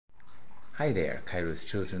Hi there, Kairos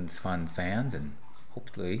Children's Fund fans, and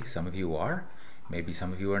hopefully some of you are. Maybe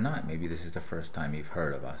some of you are not. Maybe this is the first time you've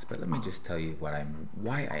heard of us. But let me just tell you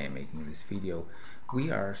why I am making this video. We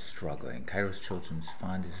are struggling. Kairos Children's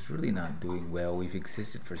Fund is really not doing well. We've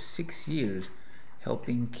existed for 6 years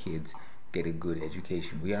helping kids get a good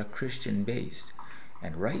education. We are Christian based.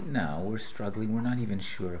 And right now we're struggling. We're not even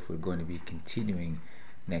sure if we're going to be continuing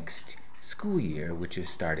next school year, which is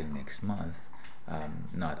starting next month.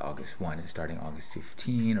 Not August 1, it's starting August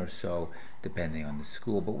 15 or so, depending on the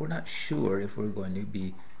school. But we're not sure if we're going to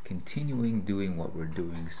be continuing doing what we're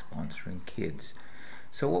doing, sponsoring kids.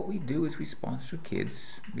 So what we do is we sponsor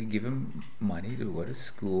kids. We give them money to go to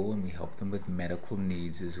school, and we help them with medical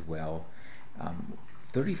needs as well.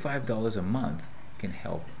 $35 a month can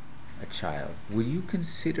help a child. Will you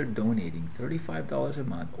consider donating $35 a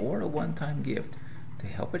month or a one-time gift to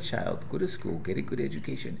help a child go to school, get a good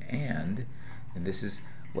education, and this is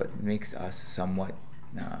what makes us somewhat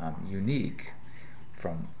unique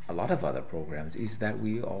from a lot of other programs, is that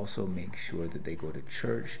we also make sure that they go to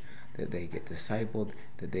church, that they get discipled,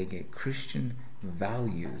 that they get Christian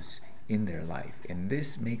values in their life. And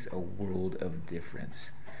this makes a world of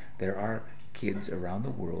difference. There are kids around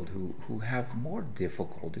the world who have more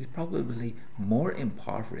difficulties, probably more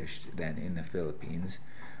impoverished than in the Philippines,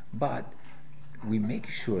 but we make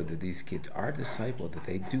sure that these kids are discipled, that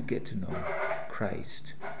they do get to know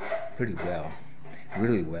Christ pretty well,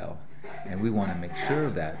 really well. And we want to make sure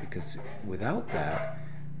of that, because without that,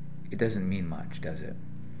 it doesn't mean much, does it?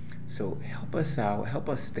 So help us out, help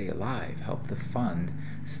us stay alive, help the fund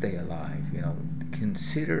stay alive.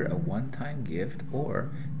 Consider a one-time gift, or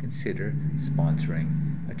consider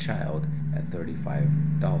sponsoring a child at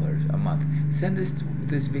 $35 a month. Send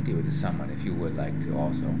this video to someone if you would like to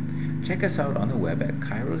also. Check us out on the web at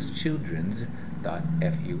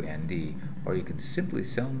kairoschildrens.fund, or you can simply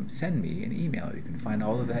send me an email. You can find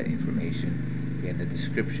all of that information in the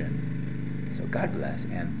description. So God bless,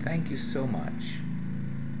 and thank you so much.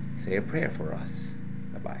 Say a prayer for us.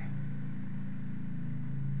 Bye-bye.